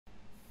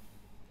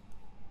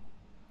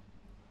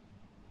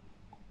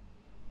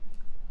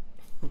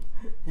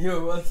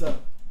Yo, what's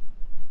up?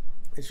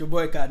 It's your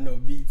boy Cardinal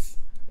Beats.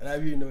 And I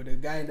you know the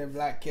guy in the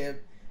black cap.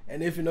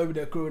 And if you know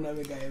the crew, I'm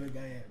a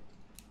guy.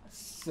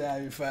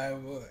 Sorry,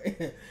 fine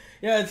boy.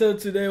 Yeah, so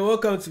today,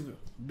 welcome to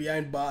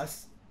Behind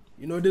Bars.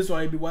 You know, this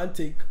one will be one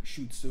take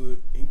shoot. So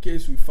in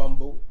case we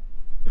fumble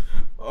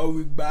or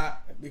we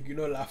back, make you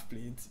know laugh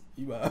play it.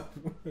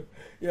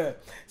 Yeah.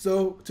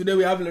 So today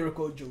we have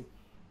Lyrical Joe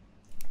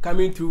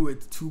coming through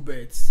with two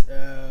bets.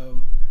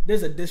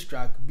 There's a diss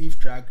track, beef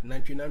track,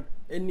 Nigerian,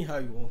 anyhow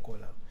you want to call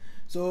them.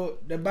 So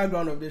the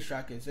background of this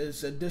track is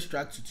it's a diss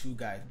track to two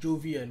guys,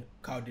 Jovi and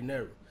Kao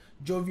Denero.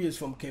 Jovi is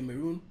from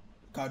Cameroon,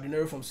 Kao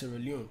Denero from Sierra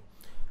Leone.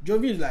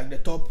 Jovi is like the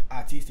top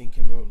artist in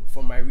Cameroon.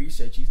 From my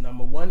research, he's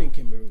 #1 in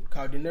Cameroon.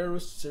 Kao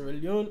Denero, Sierra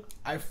Leone.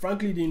 I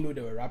frankly didn't know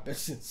they were rappers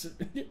since.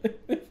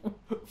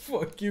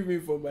 Forgive me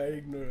for my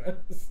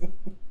ignorance.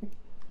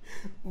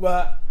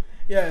 But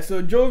yeah,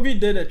 so Jovi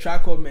did a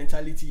track called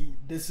Mentality,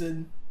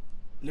 dissing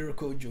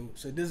Lyrical Joe.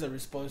 So this is a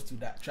response to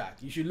that track.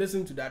 You should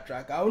listen to that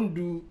track. I won't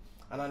do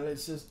an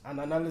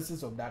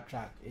analysis of that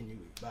track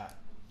anyway, but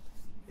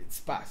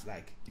it's past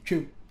like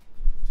true.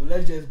 So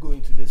let's just go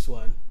into this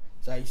one.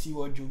 So I see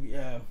what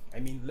Jovi,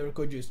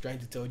 Lyrical Joe is trying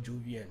to tell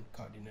Jovi and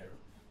Kao Denero.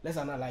 Let's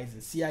analyze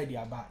it. See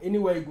idea about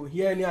anywhere you go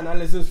hear any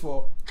analysis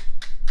for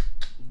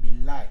be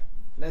lie.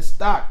 Let's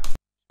start.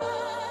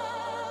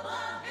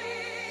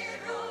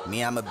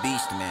 Me, I'm a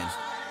beast, man.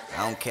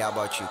 I don't care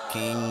about you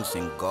kings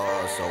and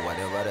gods or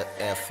whatever the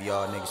F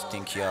y'all niggas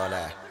think y'all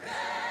are.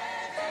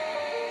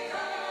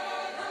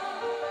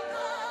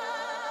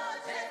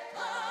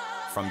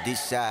 From this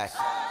side,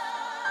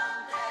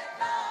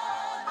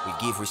 we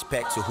give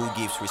respect to who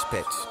gives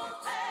respect.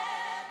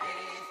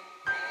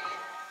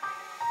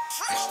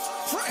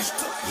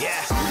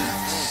 Yeah.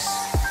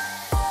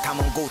 Come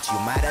on, goat, you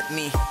mad at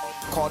me?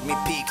 Called me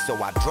pig, so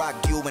I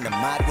dragged you in the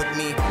mud with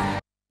me.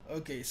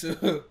 Okay,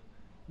 so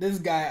this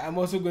guy, I'm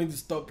also going to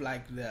stop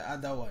like the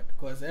other one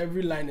because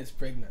every line is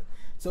pregnant.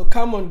 So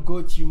come on,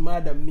 goat, you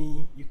mad at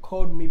me? You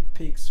called me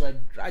pig, so I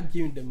dragged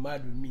you in the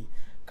mud with me.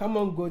 Come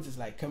on, goat is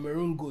like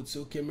Cameroon goat.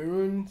 So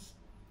Cameroon's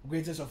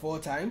greatest of all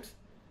times.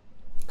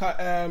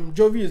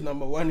 Jovi is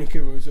 #1 in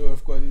Cameroon, so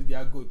of course it's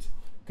their goat.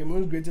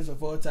 Cameroon's greatest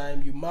of all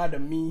time. You mad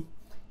at me?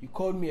 You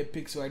called me a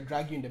pig, so I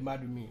drag you in the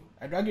mud with me.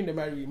 I drag you in the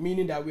mud with me,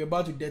 meaning that we're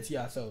about to dirty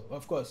ourselves.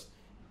 Of course,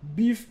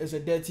 beef is a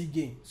dirty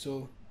game,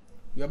 so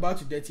we're about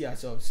to dirty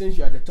ourselves. Since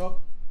you are the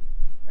top,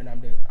 and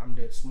I'm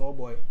the small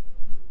boy.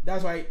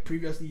 That's why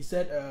previously he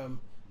said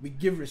we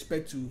give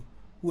respect to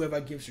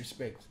whoever gives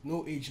respect.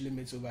 No age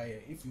limits over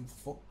here. If you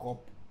fuck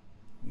up,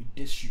 we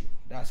diss you.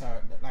 That's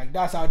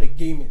how the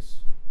game is.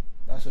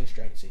 That's what he's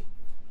trying to say.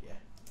 Yeah.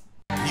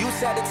 You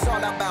said it's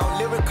all about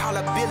lyrical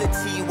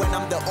ability. When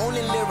I'm the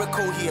only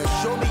lyrical here,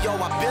 show me your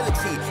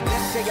ability.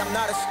 Let's say I'm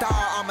not a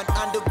star, I'm an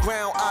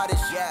underground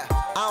artist. Yeah.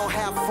 I don't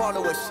have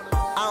followers,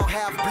 I don't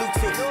have blue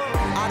ticks.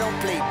 I don't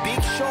play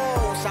big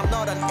shows, I'm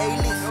not an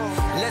A-list.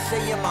 Let's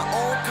say in my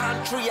own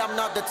country, I'm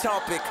not the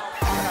topic.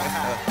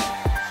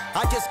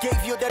 I just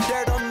gave you the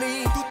dirt on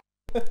me.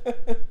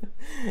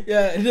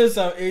 Yeah, it is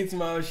some 8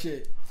 Mile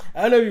shit.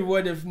 I don't know if you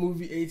watched the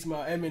movie 8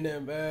 Mile,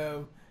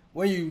 Eminem.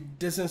 When you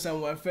dissing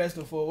someone, first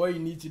of all, what you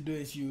need to do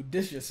is you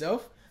diss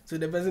yourself, so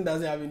the person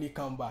doesn't have any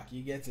comeback.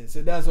 You get it?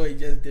 So that's what he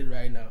just did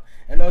right now.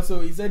 And also,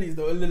 he said he's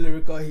the only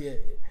lyrical here.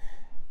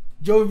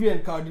 Jovi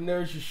and Kao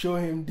Denero should show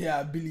him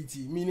their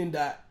ability, meaning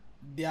that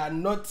they are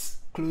not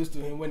close to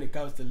him when it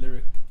comes to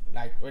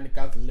when it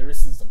comes to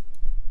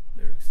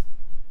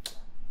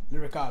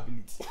lyrical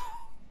ability.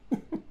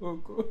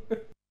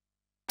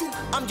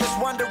 I'm just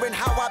wondering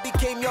how I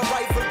became your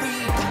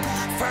rivalry.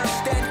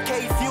 First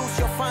 10K views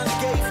your fans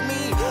gave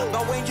me,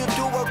 but when you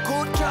do a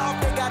good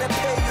job, they gotta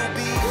pay you, B.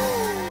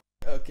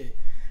 Okay,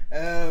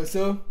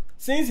 so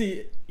since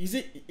he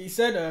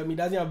said he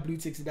doesn't have blue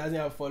ticks, he doesn't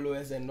have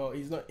followers, and no,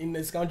 he's not in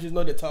this country. It's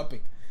not the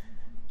topic.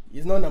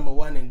 He's not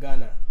 #1 in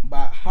Ghana.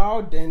 But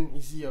how then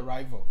is he a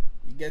rival?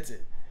 You get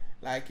it?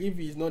 Like if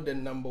he's not the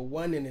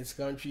 #1 in his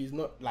country, he's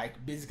not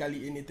like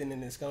basically anything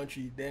in his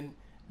country, then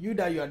you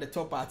are the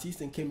top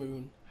artist in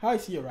Cameroon, how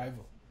is he a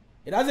rival?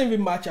 It doesn't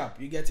even match up,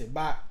 you get it?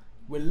 But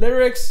with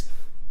lyrics,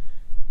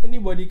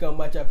 anybody can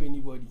match up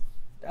anybody.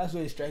 That's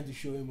what he's trying to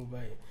show him over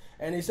here.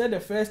 And he said the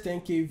first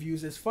 10K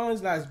views, his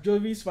fans, like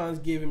Jovi's fans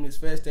gave him his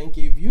first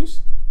 10K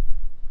views.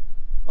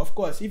 Of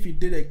course, if he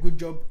did a good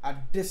job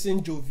at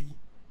dissing Jovi,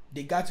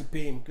 they got to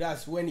pay him.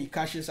 That's when he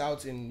cashes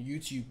out in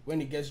YouTube.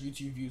 When he gets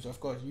YouTube views, of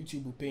course,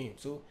 YouTube will pay him.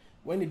 So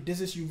when he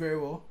disses you very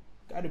well,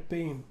 got to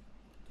pay him.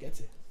 Get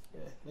it?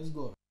 Yeah, let's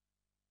go.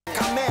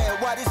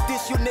 Kamer, what is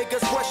this you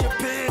niggas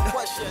worshiping?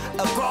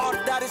 A god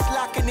that is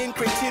lacking in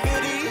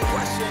creativity.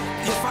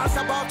 Your fans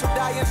about to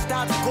die and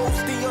start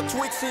ghosting your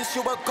tweets since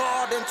you're a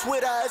god, and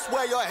Twitter is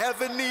where your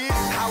heaven is.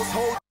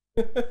 Household.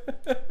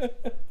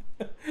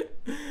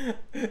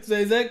 So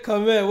he said,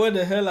 Kamer, what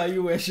the hell are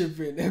you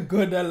worshiping? A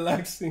god that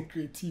lacks in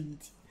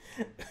creativity.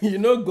 You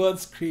know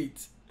God's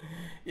great.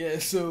 Yeah,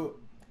 so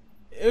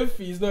if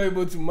he's not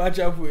able to match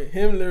up with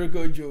him,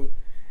 Lyrical Joe,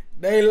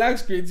 Then he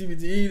lacks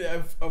creativity.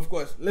 Of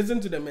course, listen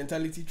to the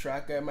mentality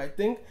track. I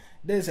think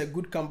there's a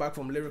good comeback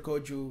from Lyrical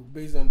Joe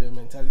based on the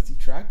mentality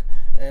track.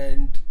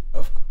 And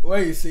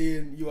what he's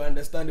saying, you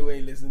understand it when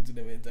you listen to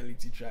the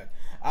mentality track.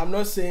 I'm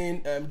not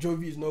saying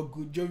Jovi is not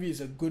good. Jovi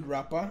is a good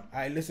rapper.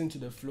 I listen to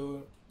the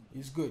flow,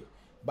 it's good.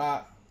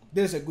 But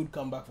there's a good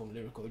comeback from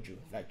Lyrical Joe.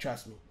 Like,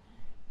 trust me.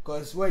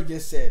 Because what you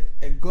just said,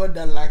 a god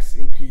that lacks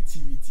in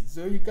creativity.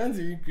 So you can't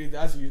even create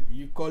as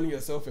you calling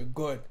yourself a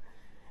god.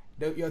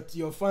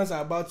 Your fans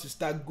are about to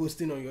start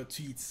ghosting on your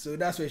tweets. So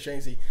that's what you're trying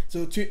to say.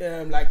 So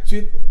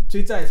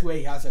Twitter is where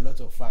he has a lot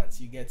of fans.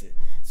 You get it.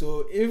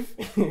 So if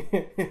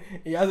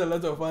he has a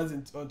lot of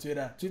fans on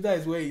Twitter, Twitter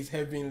is where he's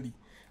heavenly.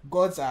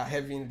 Gods are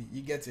heavenly.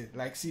 You get it.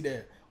 Like, see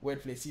the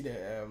wordplay, see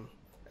the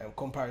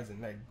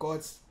comparison. Like,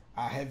 gods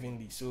are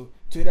heavenly. So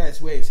Twitter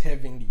is where it's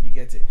heavenly. You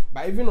get it.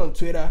 But even on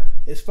Twitter,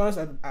 his fans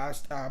are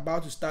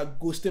about to start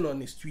ghosting on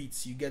his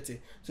tweets. You get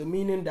it. So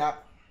meaning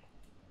that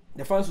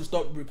the fans will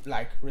stop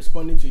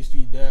responding to his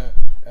tweet. The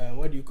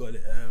what do you call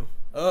it?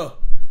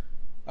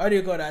 How do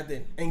you call that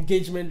thing?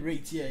 Engagement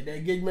rate. Yeah, the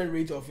engagement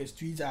rate of his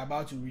tweets are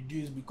about to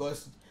reduce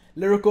because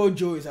Lyrical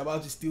Joe is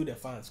about to steal the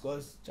fans.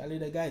 Cause Charlie,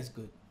 the guy is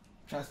good.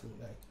 Trust me,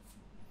 like,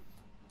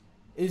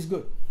 it's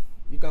good.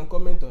 You can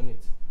comment on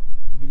it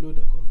below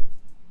the comment.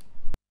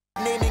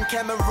 Name in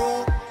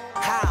Cameroon?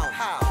 How?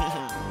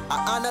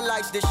 I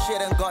analyzed this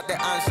shit and got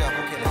the answer.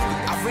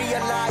 I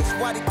realized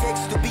what it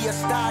takes to be a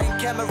star in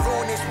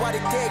Cameroon is what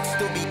it takes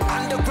to be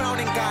underground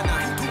in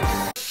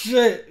Ghana.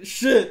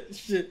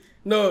 Shit.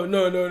 No.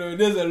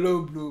 There's a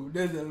low blue.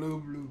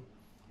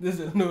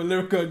 No,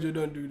 Lyrical Joe,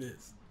 don't do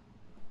this.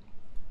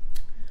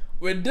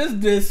 With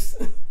this,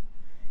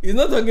 he's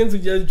not talking to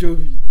just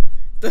Jovi.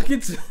 Talking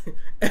to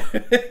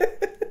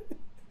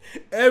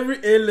every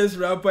A-list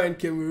rapper in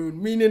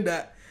Cameroon, meaning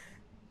that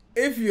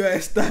if you are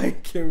a star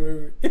in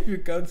Cameroon, if you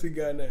come to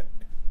Ghana,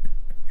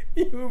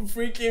 you will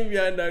freaking be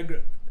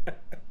underground.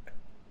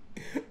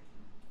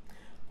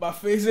 But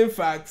facing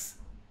facts,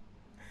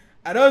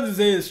 I don't want to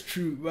say it's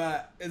true,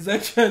 but it's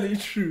actually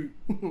true.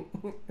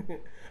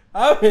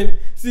 I mean,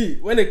 see,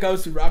 when it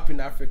comes to rap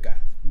in Africa,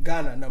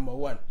 Ghana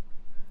 #1.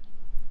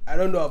 I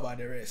don't know about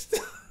the rest.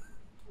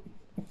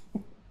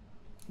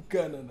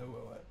 Ghana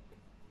 #1.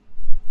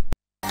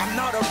 I'm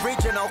not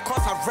original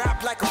cause I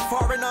rap like a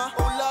foreigner.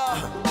 Oh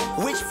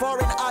Lord, which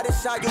foreign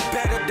artists are you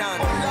better than?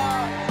 Oh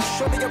Lord,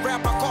 show me a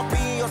rapper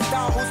copying your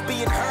style who's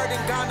being heard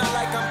in Ghana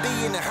like I'm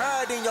being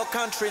heard in your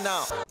country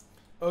now.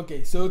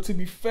 Okay, so to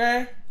be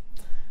fair,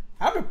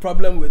 I have a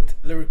problem with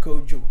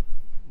Lyrical Joe.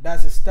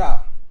 That's his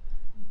style.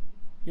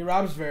 He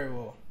raps very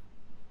well.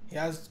 He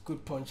has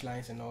good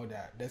punchlines and all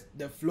that.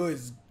 The flow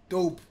is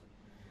dope.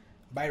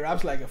 But he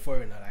raps like a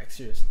foreigner, like,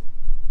 seriously.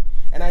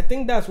 And I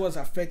think that's what's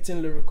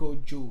affecting Lyrical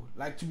Joe.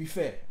 Like, to be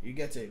fair, you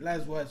get it.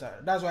 That's what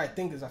I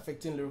think is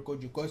affecting Lyrical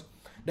Joe, because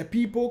the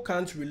people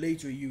can't relate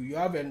to you. You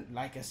have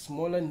a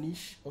smaller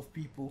niche of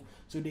people,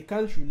 so they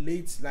can't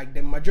relate. Like,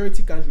 the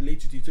majority can't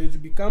relate to you. So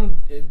it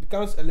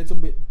becomes a little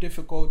bit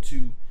difficult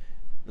to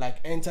like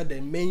enter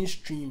the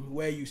mainstream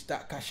where you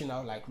start cashing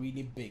out like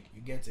really big.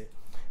 You get it.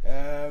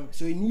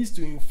 So he needs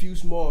to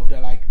infuse more of the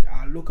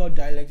our local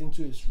dialect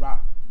into his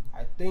rap.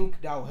 I think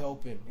that will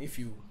help him. If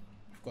you,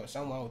 of course,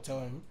 someone will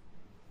tell him.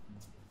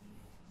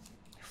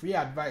 Free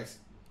advice.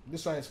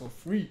 This one is for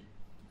free.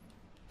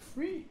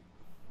 Free.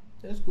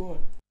 Let's go on.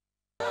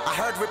 I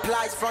heard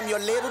replies from your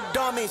little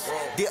dummies.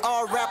 They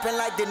all rapping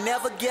like they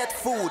never get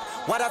food.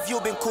 What have you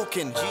been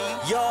cooking?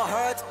 Your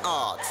hurt?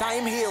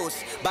 Time heals.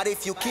 But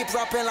if you keep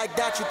rapping like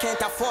that, you can't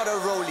afford a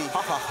rollie.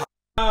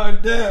 Oh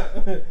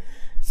damn.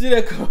 See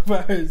the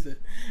comparison.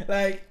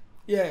 Like,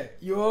 yeah,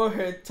 you all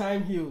heard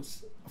time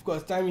heals. Of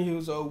course, time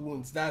heals all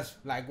wounds. That's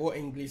like what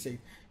English say.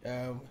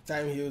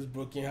 Time heals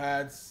broken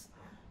hearts.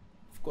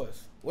 Of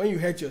course, when you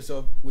hurt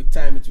yourself with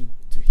time, it will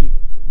to heal,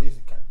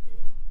 basically.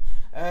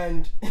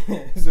 And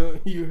so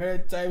you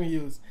heard time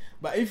heals.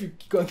 But if you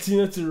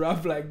continue to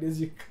rap like this,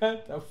 you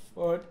can't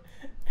afford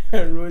a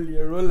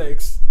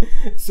Rolex.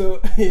 So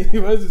he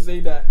wants to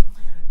say that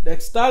the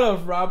style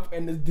of rap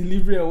and the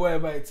delivery or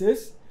whatever it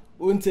is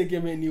won't take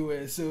him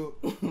anywhere. So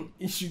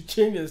he should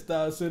change his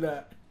style so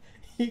that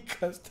he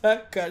can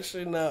start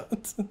cashing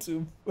out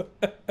to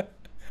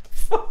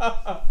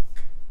fuck.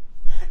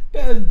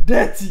 That's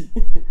dirty.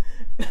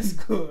 Let's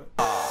go.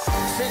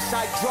 Since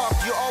I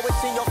dropped, you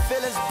always in your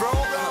feelings, bro.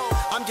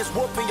 I'm just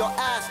whooping your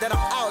ass, then I'm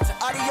out.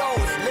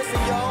 Adios. Listen,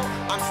 yo,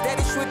 I'm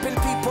steady sweeping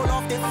people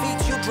off their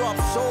feet. You drop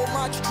so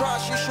much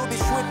trash, you should be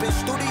sweeping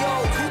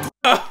studios.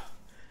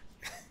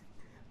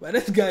 But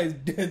this guy is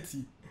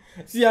dirty.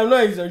 See, I'm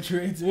not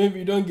exaggerating. Maybe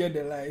you don't get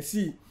the lie.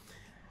 See,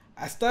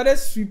 I started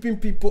sweeping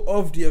people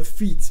off their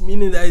feet,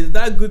 meaning that it's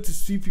that good to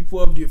sweep people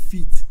off their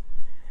feet.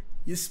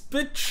 You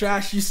spit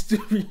trash, you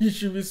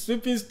should be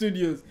sweeping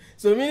studios.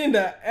 So meaning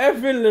that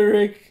every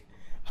lyric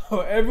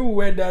or every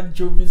word that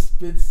Jovi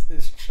spits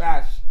is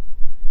trash.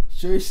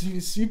 So you should be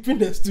sweeping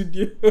the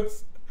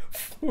studios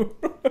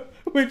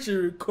which he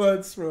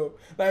records from.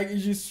 Like, you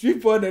should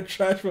sweep all the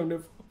trash from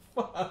the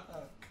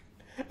fuck.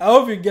 I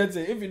hope you get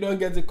it. If you don't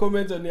get it,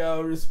 comment on it,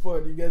 I'll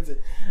respond. You get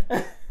it.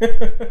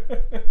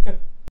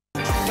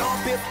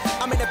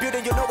 I'm in the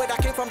building, you know where I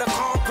came from, the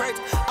concrete.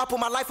 I put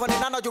my life on it,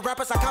 I know you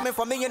rappers are coming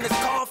for me in this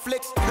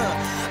conflict.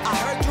 I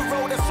heard you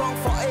wrote a song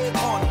for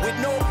Akon with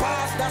no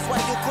bars, that's why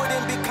you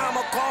couldn't become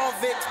a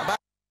convict.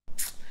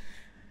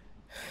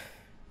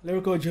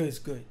 Lyrical Joe is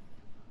good.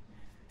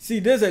 See,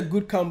 there's a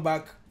good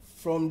comeback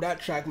from that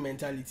track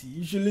mentality.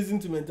 You should listen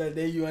to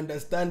mentality, then you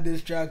understand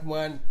this track,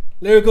 man.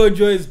 Lyrical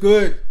Joe is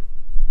good.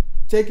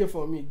 Take it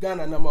from me.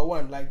 Ghana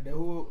 #1. Like the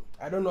whole,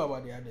 I don't know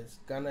about the others.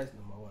 Ghana is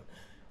 #1.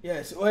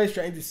 Yes, what he's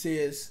trying to say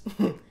is,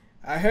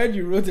 I heard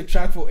you wrote a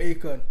track for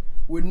Akon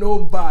with no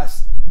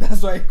bars.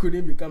 That's why he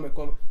couldn't become a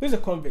convict. Who's a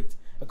convict?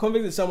 A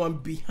convict is someone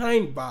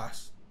behind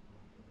bars.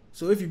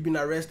 So if you've been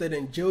arrested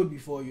and jailed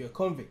before, you're a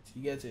convict.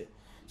 You get it?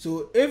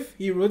 So if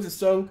he wrote a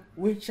song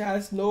which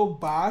has no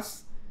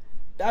bars,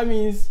 that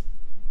means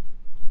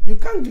you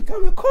can't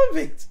become a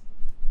convict.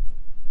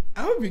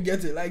 I hope you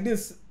get it like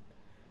this.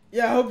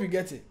 Yeah, I hope you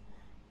get it.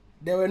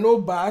 There were no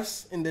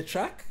bars in the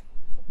track.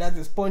 That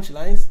is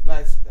punchlines.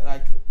 Like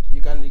you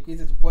can equate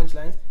it to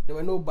punchlines. There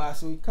were no bars,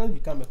 so you can't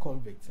become a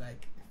convict.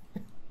 Like,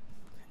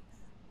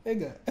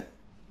 nigga,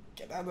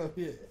 get out of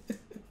here.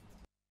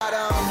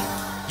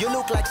 You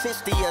look like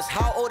 60 years.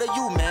 How old are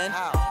you, man?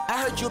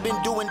 I heard you've been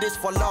doing this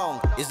for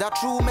long. Is that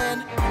true,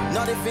 man?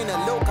 Not even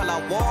a local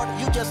award.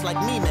 You just like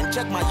me, man.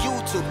 Check my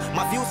YouTube.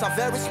 My views are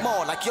very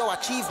small, like your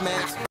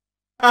achievements.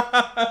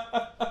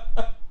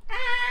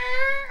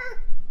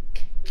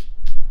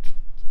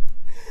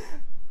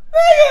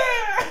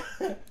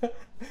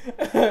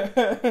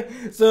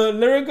 So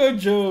Lyrical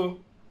Joe,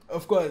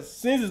 of course,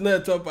 since it's not a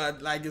top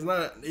art, like it's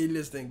not an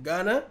A-list in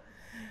Ghana,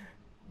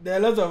 there are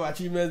lots of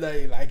achievements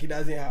that he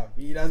doesn't have.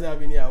 He doesn't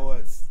have any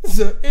awards.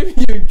 So if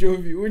you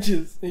Jovi, which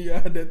is you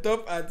are the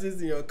top artist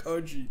in your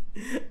country,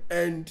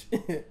 and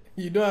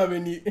you don't have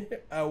any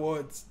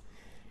awards,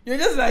 you're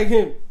just like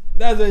him.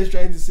 That's what he's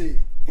trying to say.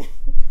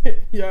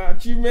 Your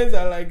achievements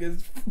are like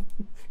his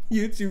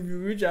YouTube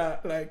views, which are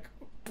like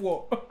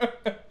poor.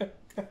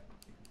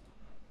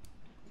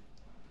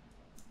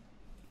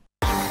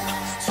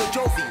 So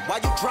Jovi, why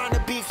you trying to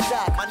beef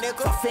sack? My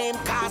nigga, for fame,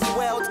 cars,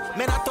 wealth,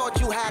 man, I thought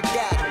you had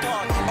that.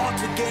 All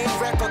to gain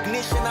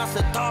recognition as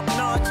a top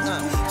notch.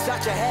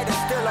 Such a head and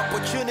still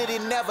opportunity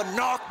never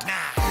knocked.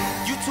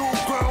 Nah, you too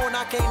grown,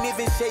 I can't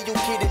even say you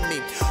kidding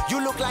me.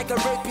 You look like a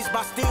rapist,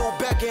 but still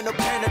begging to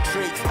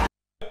penetrate.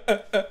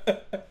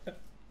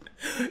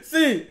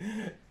 See,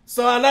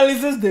 so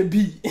analysis the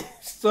B.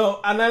 So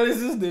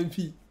analysis the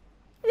B.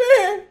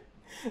 Man,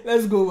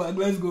 let's go back.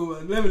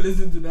 Let me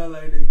listen to that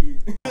line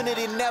again.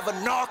 Never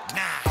knocked.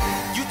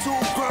 Nah, you too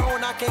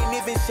grown, I can't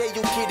even say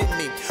you kidding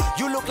me.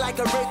 You look like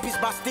a rapist,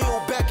 but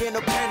still begging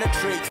to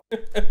penetrate.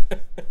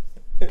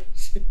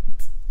 Shit.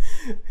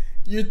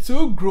 You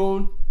too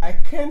grown, I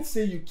can't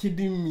say you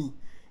kidding me.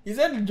 He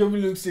said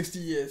Jovi looks 60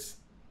 years.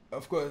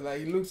 Of course, like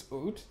he looks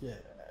old. Yeah,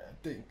 I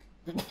think.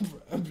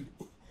 Probably.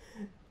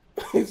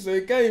 So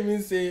you can't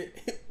even say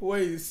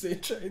what you say,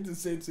 trying to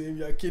say to him,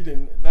 you're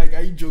kidding. Like,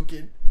 are you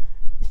joking?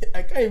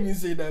 I can't even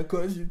say that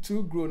because you're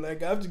too grown.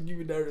 Like, I have to give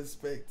you that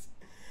respect.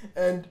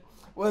 And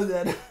what's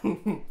the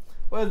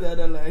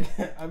other line?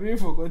 I've even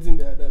forgotten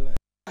the other line.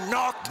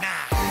 Knock,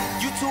 nah.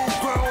 You too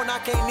grown, I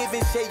can't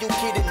even say you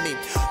kidding me.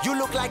 You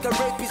look like a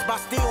rapist, but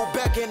still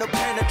begging to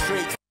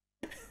penetrate.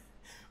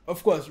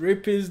 Of course,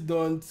 rapists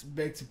don't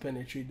beg to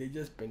penetrate, they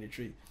just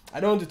penetrate.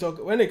 I don't want to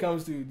talk, when it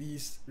comes to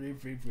these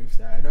rape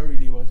stuff, I don't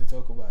really want to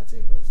talk about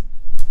it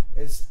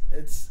because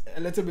it's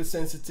a little bit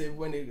sensitive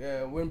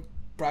when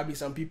probably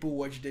some people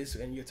watch this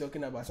and you're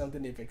talking about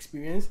something they've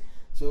experienced.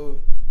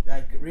 So,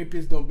 like,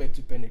 rapists don't beg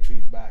to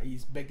penetrate, but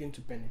he's begging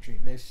to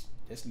penetrate. Let's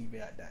just leave it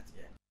at that,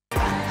 yeah.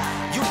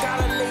 You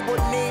got a label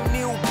named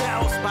New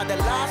Bells, but the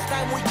last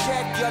time we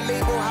checked, your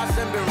label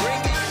hasn't been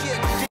ringing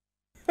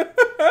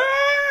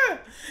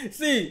shit.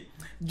 See,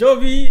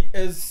 Jovi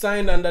is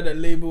signed under the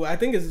label, I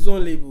think it's his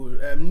own label,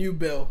 New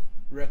Bell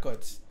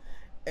Records.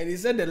 And he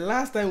said the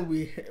last time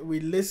we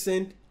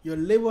listened, your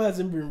label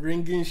hasn't been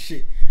ringing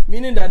shit.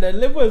 Meaning that the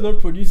label is not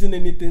producing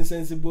anything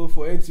sensible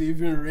for it to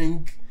even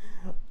ring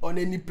on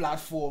any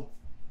platform.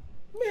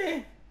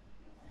 Man,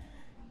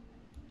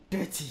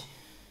 dirty.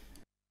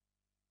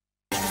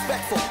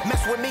 Respectful,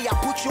 mess with me, I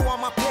put you on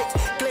my plate.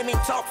 Claiming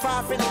top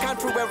 5 in the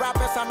country where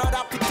rappers are not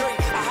up to date.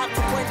 I had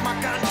to point my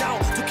gun down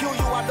to kill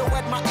you, I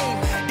lowered my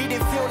aim.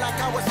 Didn't feel like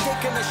I was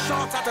taking a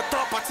shot at the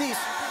top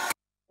artist.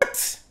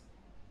 What?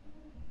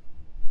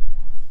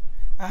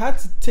 I had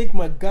to take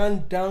my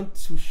gun down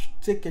to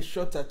take a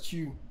shot at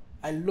you.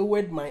 I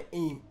lowered my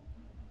aim.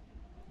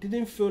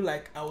 Didn't feel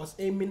like I was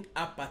aiming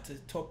up at the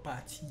top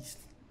artist.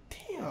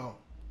 Damn.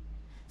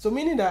 So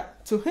meaning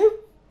that to him,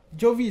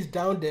 Jovi is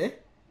down there.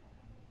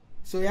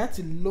 So he had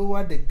to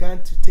lower the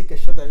gun to take a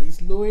shot at it.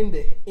 He's lowering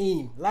the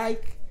aim.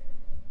 Like,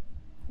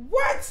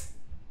 what?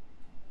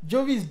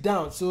 Jovi is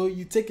down. So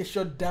you take a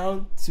shot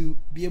down to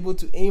be able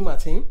to aim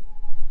at him.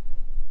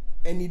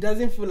 And he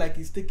doesn't feel like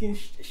he's taking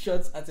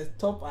shots at a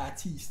top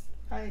artist.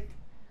 Like,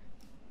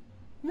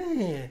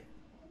 man.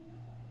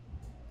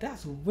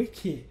 That's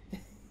wicked.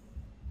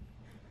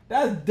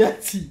 That's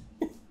dirty.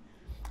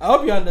 I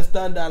hope you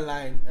understand that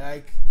line,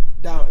 like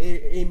down,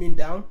 aiming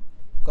down,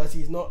 because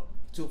he's not.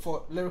 So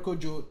for lyrical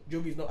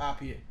Jovi is not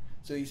up here,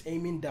 so he's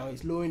aiming down.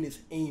 He's lowering his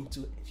aim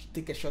to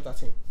take a shot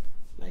at him.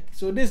 Like,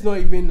 so this is not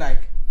even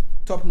like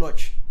top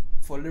notch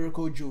for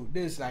lyrical Joe.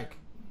 This is like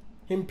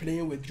him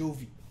playing with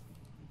Jovi.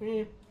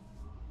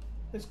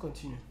 Let's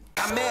continue.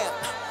 Kamer,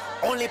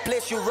 only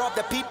place you rob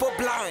the people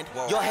blind.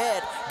 Your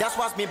head, that's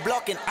what's been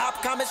blocking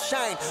upcoming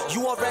shine.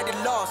 You already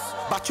lost,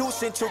 but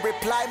choosing to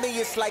reply me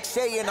is like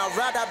saying I'd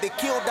rather be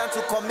killed than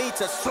to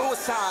commit a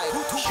suicide.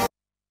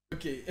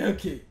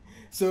 Okay.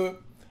 So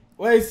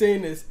what he's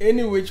saying is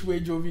any which way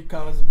Jovi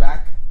comes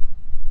back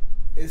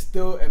is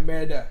still a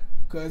murder,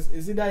 because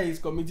it's either he's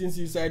committing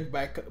suicide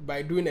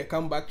by doing a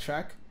comeback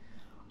track,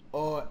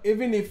 or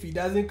even if he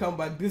doesn't come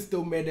back, this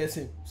still murders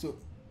him. So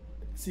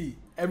see,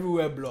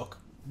 everywhere block.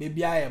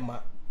 Baby, I am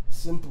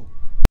simple.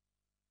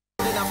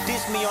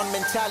 Diss me on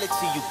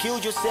mentality, you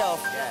killed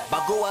yourself,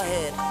 but go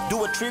ahead,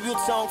 do a tribute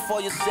song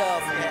for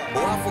yourself.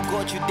 Oh, I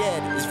forgot you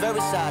dead, it's very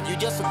sad, you're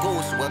just a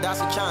ghost. Well,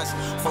 that's a chance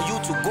for you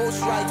to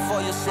ghost write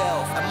for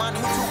yourself. A man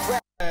who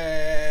took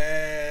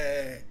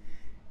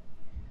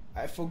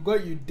I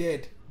forgot you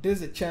dead.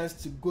 There's a chance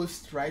to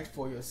ghost write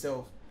for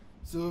yourself.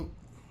 So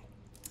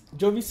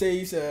Jovi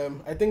says,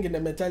 I think in the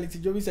mentality,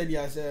 Jovi said he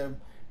has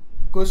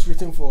ghost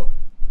written for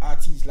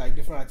artists, like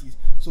different artists.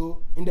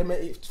 So in the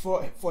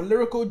for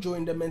lyrical Joe,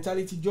 in the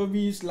mentality,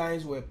 Jovi's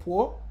lines were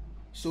poor,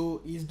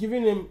 so he's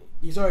giving him,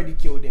 he's already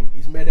killed him,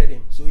 he's murdered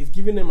him, so he's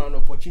giving him an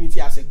opportunity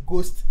as a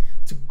ghost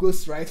to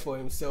ghost write for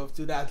himself,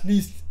 so that at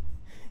least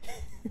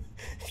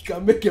he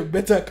can make a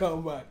better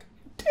comeback.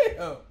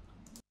 Damn.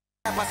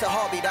 As a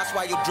hobby, that's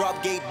why you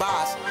drop gay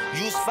bars.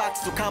 Use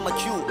facts to come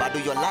at you, but do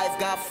your life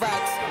got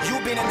facts?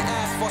 You've been an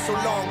ass for so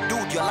long,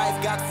 dude, your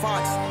life got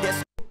facts.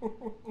 There's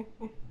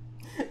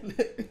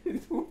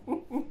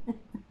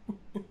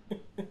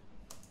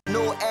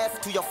no F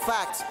to your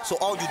facts, so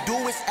all you do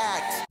is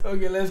act.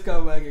 Okay, let's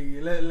come back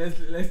again.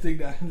 Let's take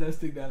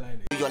that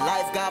line. Your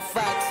life got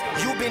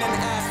facts. You've been an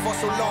ass for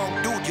so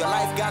long, dude, your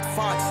life got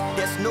facts.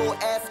 There's no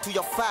F to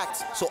your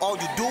facts, so all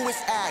you do is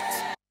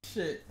act.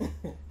 Shit.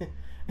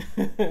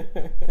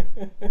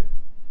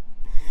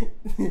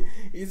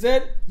 He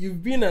said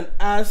you've been an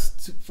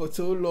ass for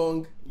so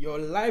long, your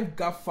life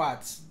got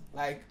farts.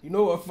 Like, you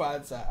know what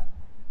farts are?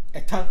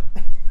 A tongue.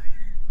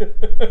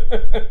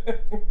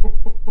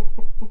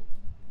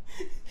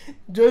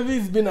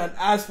 Jovi's been an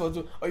ass for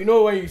so, or you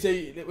know when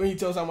you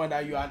tell someone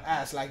that you're an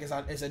ass, like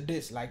it's a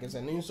diss, like it's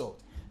an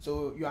insult.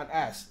 So you're an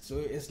ass. So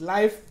it's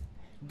life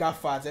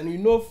got farts, and you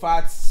know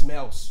farts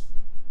smells.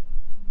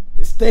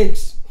 It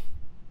stinks.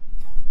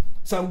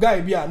 Some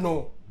guy be a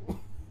no.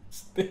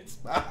 Stinks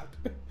bad.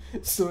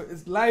 So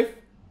his life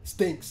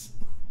stinks.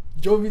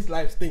 Jovi's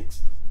life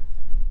stinks.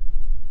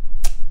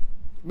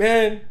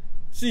 Man,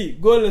 see,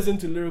 go listen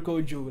to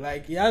Lyrical Joe.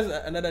 Like, he has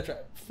another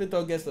track, 5th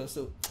August or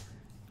so.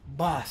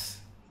 Bass.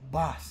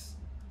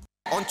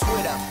 On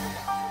Twitter,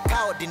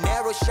 Kao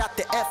Denero shut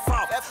the F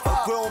up.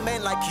 A grown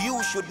man like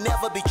you should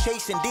never be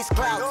chasing this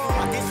cloud.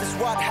 And this is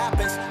what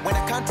happens when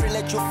a country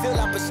let you fill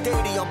up a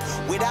stadium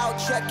without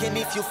checking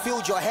if you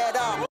filled your head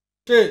up.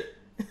 Shit.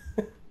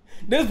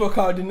 This for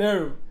Kao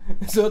Denero.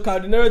 So Kao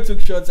Denero took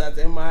shots at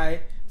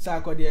MI,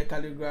 Sarkodie,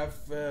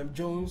 Khaligraph,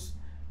 Jones,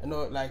 you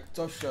know, like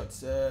top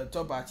shots,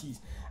 top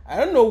artists. I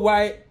don't know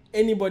why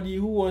anybody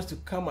who wants to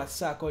come at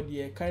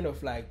Sarkodie kind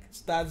of like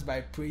starts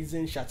by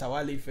praising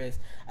Shatawale first.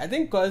 I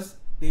think because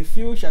they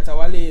feel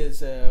Shatawale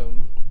is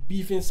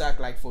beefing Sark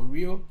like for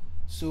real,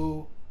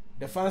 so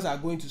the fans are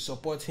going to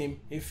support him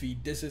if he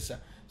disses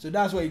Sark. So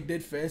that's what he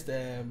did first,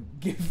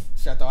 give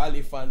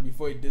Shatawale fan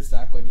before he did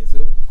Sarkodie.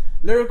 So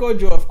Lyrical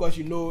Joe, of course,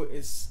 you know,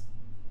 is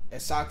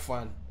a Sark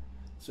fan,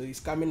 so he's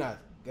coming at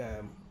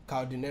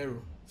Kao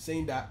Denero,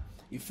 saying that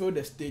he filled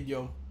the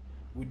stadium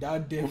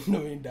without them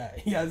knowing that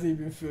he hasn't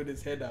even filled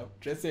his head up.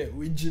 Just say,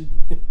 wait, Jimmy.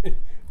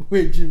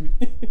 Wait, Jimmy.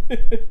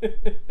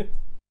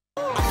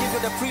 I give you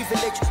the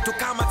privilege to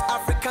come at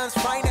Africans'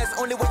 finest.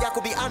 Only way I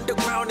could be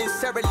underground in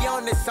Sierra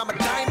Leone is I'm a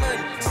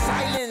diamond.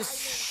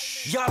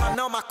 Silence. Y'all are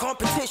not my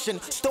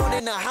competition. Stone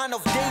in the hand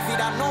of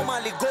David, I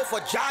normally go for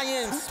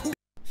giants.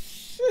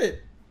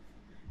 Shit.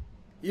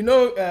 You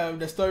know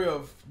the story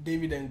of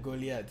David and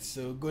Goliath.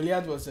 So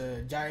Goliath was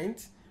a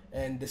giant,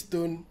 and the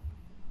stone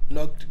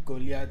knocked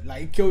Goliath.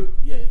 Like, he killed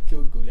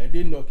Goliath.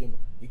 Didn't knock him,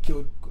 he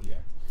killed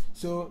Goliath.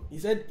 So he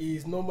said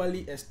he's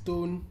normally a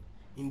stone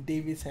in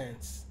David's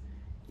hands.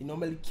 He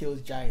normally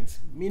kills giants,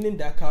 meaning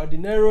that Kao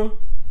Denero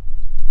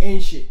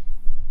ain't shit.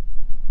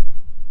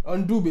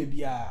 Undo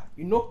baby,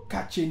 you not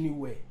catch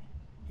anywhere.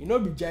 You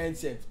not be giant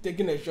safe.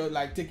 Taking a shot,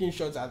 like taking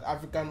shots at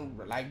African,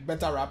 like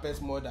better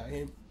rappers more than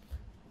him.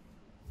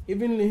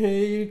 Even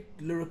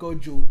Lyrical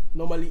Joe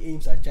normally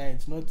aims at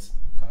giants, not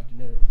Kao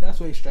Denero. That's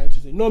what he's trying to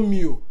say. Not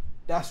me.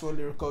 That's what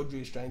Lyrical Joe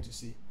is trying to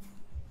say.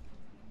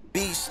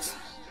 Beast.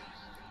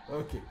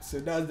 Okay, so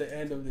that's the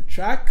end of the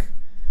track.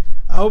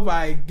 I hope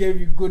I gave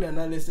you good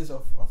analysis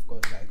of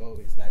course, like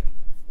always. Like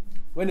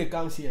when it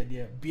comes here,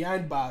 there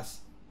behind bars,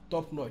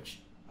 top notch.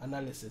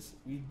 analysis.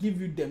 We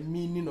give you the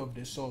meaning of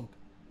the song,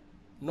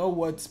 not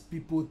what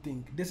people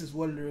think. This is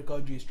what Lyrical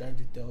Joe is trying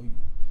to tell you.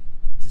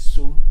 It's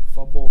so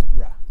football,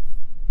 bruh.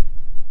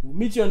 We'll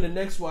meet you on the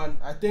next one.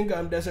 I think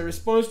there's a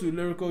response to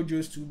Lyrical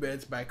Joe's 2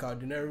 Beds by Kao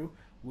Denero.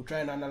 We'll try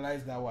and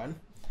analyze that one.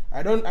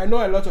 I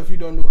know a lot of you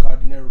don't know Kao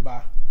Denero,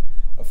 but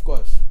of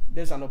course,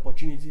 there's an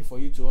opportunity for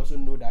you to also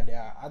know that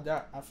there are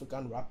other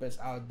African rappers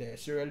out there.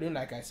 Sierra Leone,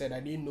 like I said, I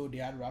didn't know they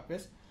had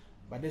rappers,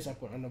 but there's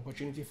an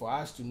opportunity for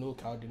us to know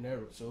Kao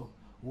Denero. So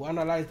we'll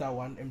analyze that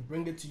one and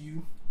bring it to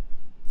you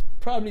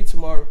probably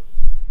tomorrow.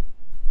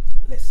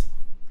 Let's see.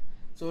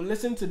 So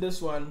listen to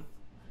this one.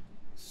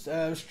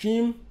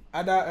 Stream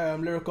other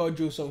Lyrical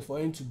Joe songs for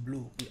him to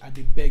blow. I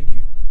did beg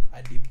you.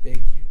 I did beg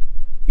you.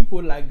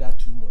 People like that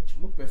too much.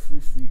 Mope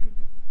free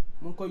dodo.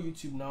 Monko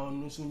YouTube now.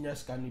 No sunya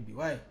scan be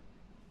why.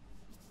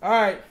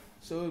 Alright.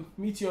 So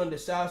meet you on the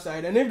south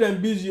side. And if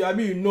them busy, I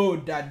mean you know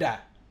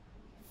that.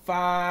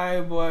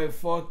 5 boy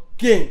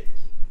fucking.